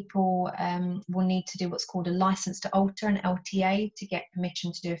of people will need to do what's called a license to alter, an LTA, to get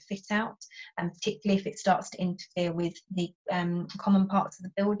permission to do a fit out, and particularly if it starts to interfere with the common parts of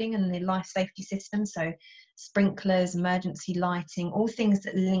the building and the life safety system. So sprinklers, emergency lighting, all things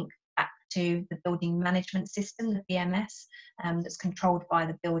that link back to the building management system, the BMS, that's controlled by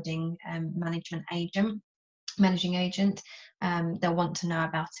the building managing agent. They'll want to know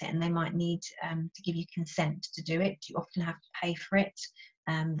about it, and they might need to give you consent to do it. You often have to pay for it,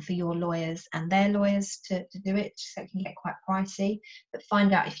 for your lawyers and their lawyers to do it, so it can get quite pricey, but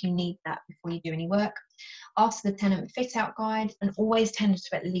find out if you need that before you do any work. Ask the tenant fit out guide, and always tender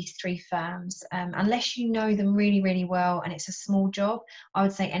to at least 3 firms. Unless you know them really, really well and it's a small job, I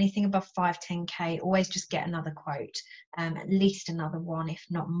would say anything above 5-10k, always just get another quote, at least another one, if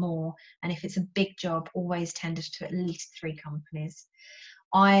not more. And if it's a big job, always tender to at least 3 companies.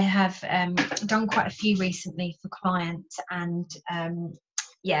 I have done quite a few recently for clients, and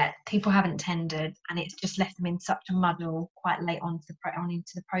yeah, people haven't tendered, and it's just left them in such a muddle quite late on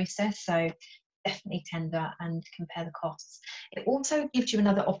into the process. So definitely tender and compare the costs. It also gives you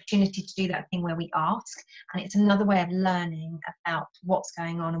another opportunity to do that thing where we ask, and it's another way of learning about what's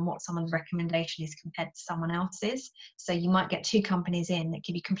going on and what someone's recommendation is compared to someone else's. So you might get 2 companies in that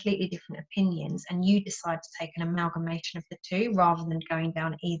give you completely different opinions, and you decide to take an amalgamation of the 2 rather than going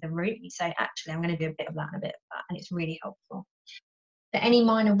down either route. You say, actually, I'm going to do a bit of that and a bit of that, and it's really helpful. For any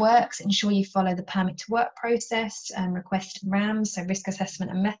minor works, ensure you follow the permit to work process and request RAMs, so risk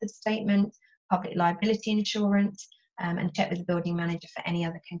assessment and method statement, public liability insurance, and check with the building manager for any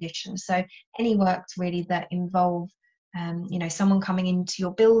other conditions. So any works really that involve someone coming into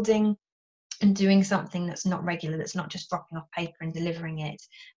your building and doing something that's not regular, that's not just dropping off paper and delivering it.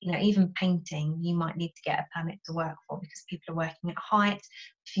 Even painting, you might need to get a permit to work for, because people are working at height,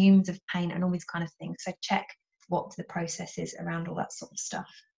 fumes of paint and all these kind of things. So check what the process is around all that sort of stuff.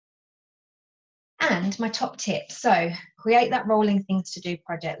 And my top tip, so create that rolling things to do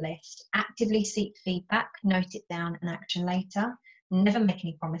project list, actively seek feedback, note it down and action later. Never make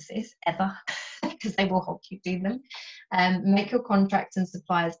any promises, ever, because they will hold you to them. Make your contracts and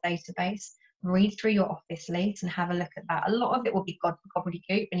suppliers database, read through your office lease and have a look at that. A lot of it will be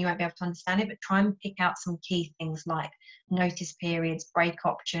gobbledygook and you won't be able to understand it, but try and pick out some key things like notice periods, break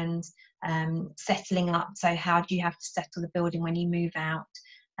options, settling up. So how do you have to settle the building when you move out?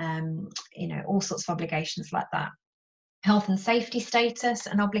 You know, all sorts of obligations like that. Health and safety status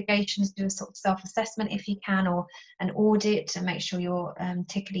and obligations, do a sort of self-assessment if you can, or an audit, and make sure you're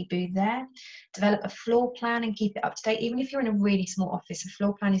tickety-boo there. Develop a floor plan and keep it up to date. Even if you're in a really small office, a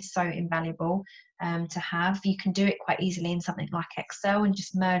floor plan is so invaluable to have. You can do it quite easily in something like Excel and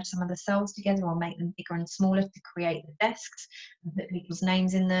just merge some of the cells together or make them bigger and smaller to create the desks and put people's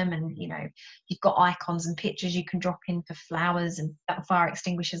names in them. And you know, you've got icons and pictures you can drop in for flowers and fire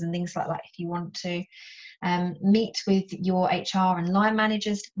extinguishers and things like that if you want to. Meet with your HR and line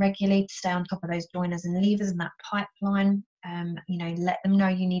managers regularly to stay on top of those joiners and leavers and that pipeline. You know, let them know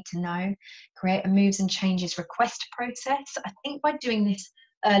you need to know. Create a moves and changes request process. I think by doing this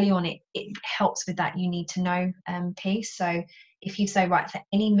early on, it helps with that you need to know piece. So if you say, right, for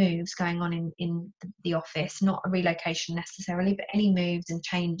any moves going on in the office, not a relocation necessarily, but any moves and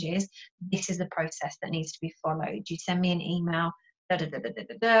changes, this is the process that needs to be followed. You send me an email,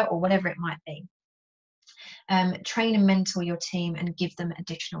 or whatever it might be. Train and mentor your team and give them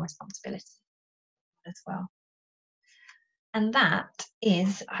additional responsibility as well. And that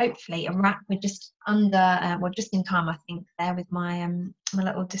is hopefully a wrap. We're just under, well, just in time, I think, there with my my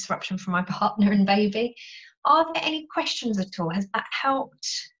little disruption from my partner and baby. Are there any questions at all? Has that helped?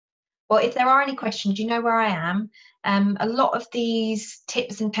 Well, if there are any questions, you know where I am. A lot of these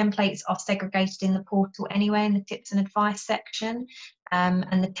tips and templates are segregated in the portal anyway, in the tips and advice section.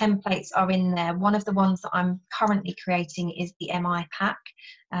 And the templates are in there. One of the ones that I'm currently creating is the MI pack.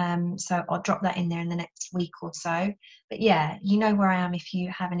 So I'll drop that in there in the next week or so. But yeah, you know where I am if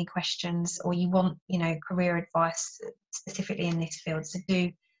you have any questions or you want, you know, career advice specifically in this field. So do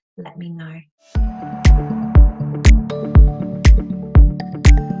let me know.